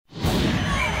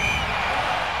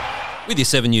With your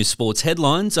 7 News Sports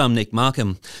headlines, I'm Nick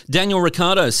Markham. Daniel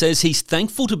Ricciardo says he's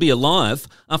thankful to be alive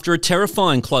after a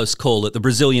terrifying close call at the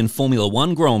Brazilian Formula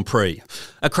One Grand Prix.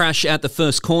 A crash at the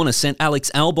first corner sent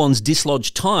Alex Albon's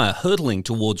dislodged tyre hurtling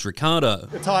towards Ricciardo.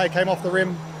 The tyre came off the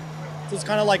rim, just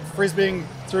kind of like frisbeeing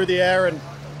through the air and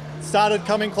started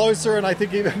coming closer, and I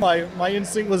think even my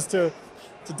instinct was to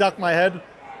duck my head.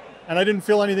 And I didn't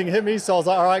feel anything hit me, so I was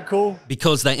like, all right, cool.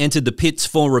 Because they entered the pits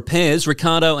for repairs,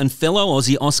 Ricciardo and fellow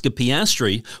Aussie Oscar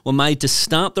Piastri were made to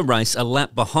start the race a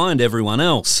lap behind everyone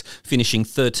else, finishing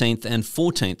 13th and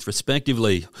 14th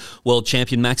respectively. World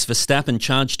champion Max Verstappen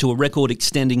charged to a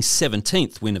record-extending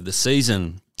 17th win of the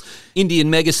season. Indian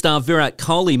megastar Virat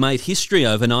Kohli made history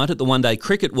overnight at the One Day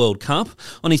Cricket World Cup.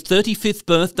 On his 35th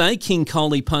birthday, King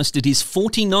Kohli posted his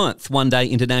 49th one-day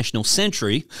international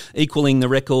century, equalling the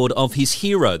record of his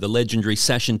hero, the legendary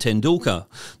Sachin Tendulkar.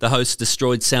 The hosts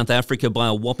destroyed South Africa by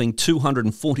a whopping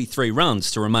 243 runs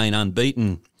to remain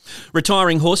unbeaten.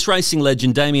 Retiring horse racing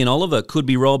legend Damien Oliver could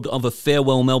be robbed of a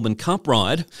farewell Melbourne Cup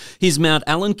ride. His Mount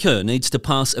Allen Cur needs to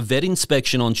pass a vet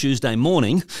inspection on Tuesday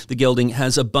morning. The gelding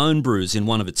has a bone bruise in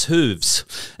one of its hooves.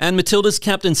 And Matilda's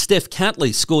captain Steph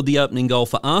Catley scored the opening goal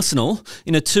for Arsenal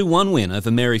in a 2-1 win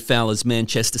over Mary Fowler's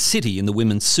Manchester City in the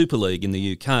Women's Super League in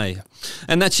the UK.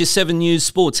 And that's your 7 News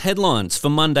Sports headlines for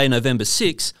Monday, November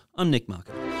 6. I'm Nick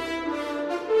Markham.